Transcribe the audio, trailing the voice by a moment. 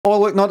Oh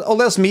look, no, oh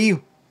there's me.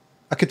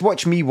 I could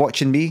watch me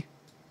watching me.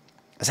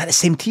 Is that the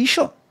same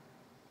T-shirt?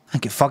 I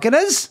think it fucking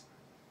is.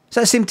 Is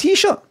that the same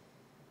T-shirt?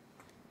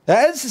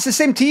 It is. It's the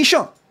same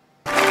T-shirt.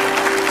 Do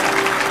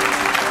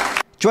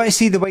you want to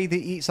see the way that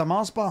he eats a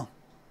Mars bar?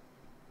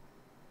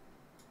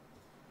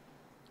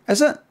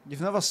 Is it?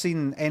 You've never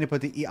seen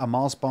anybody eat a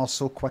Mars bar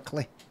so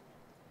quickly?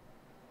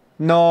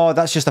 No,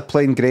 that's just a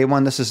plain grey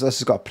one. This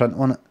has got a print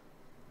on it.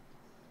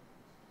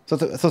 I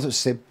thought it was the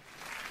same.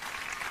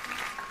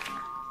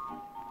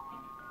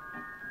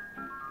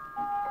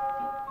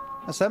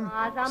 That's him.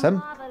 That's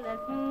him.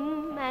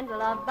 And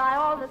loved by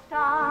all the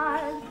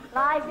stars.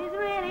 Life is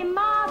really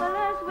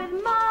marvelous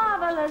with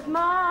marvelous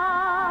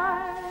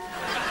Mars.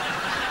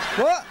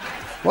 What?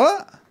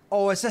 What?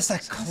 Oh, is this a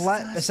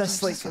clip? Is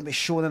this like going to be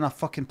shown in a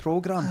fucking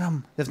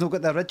programme? They've not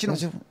got the original.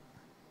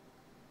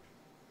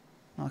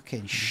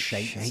 Okay,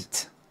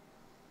 shite.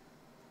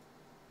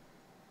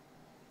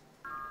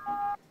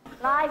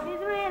 Life is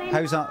really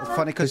how's that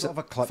funny? Because of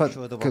a clip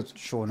show they were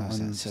showing it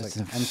on. It's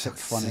like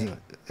funny.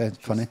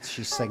 Funny.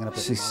 She's singing a bit.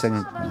 She's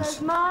singing. Good morning,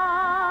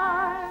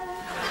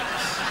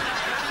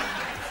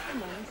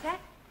 sir.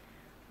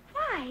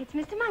 Why, it's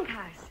Mr.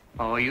 Monkhouse.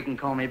 Oh, you can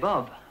call me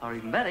Bob. Or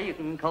even better, you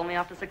can call me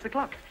after 6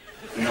 o'clock.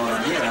 You know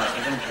what I'm here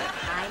after, don't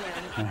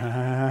you?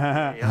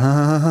 I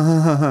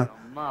know.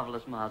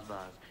 Marvellous Mars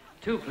bars.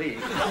 2,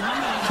 please.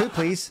 2,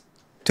 please.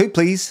 2,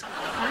 please.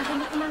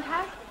 Mr.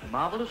 Monkhouse?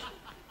 Marvellous?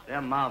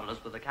 They're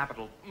marvellous with a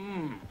capital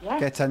M. Yes.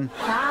 Get in.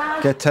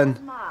 Get in.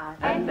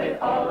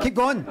 Keep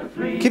going.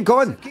 Keep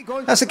going. Keep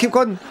going. That's it. Keep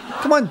going.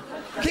 Come on.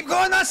 Keep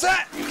going. That's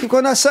it. Keep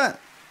going. That's it.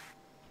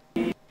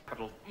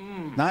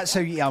 That's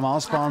how you eat a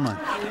Mars bar, man.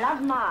 I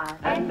love Mars.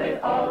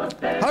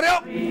 Hurry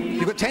up!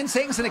 You've got 10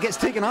 seconds and it gets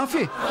taken off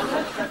you.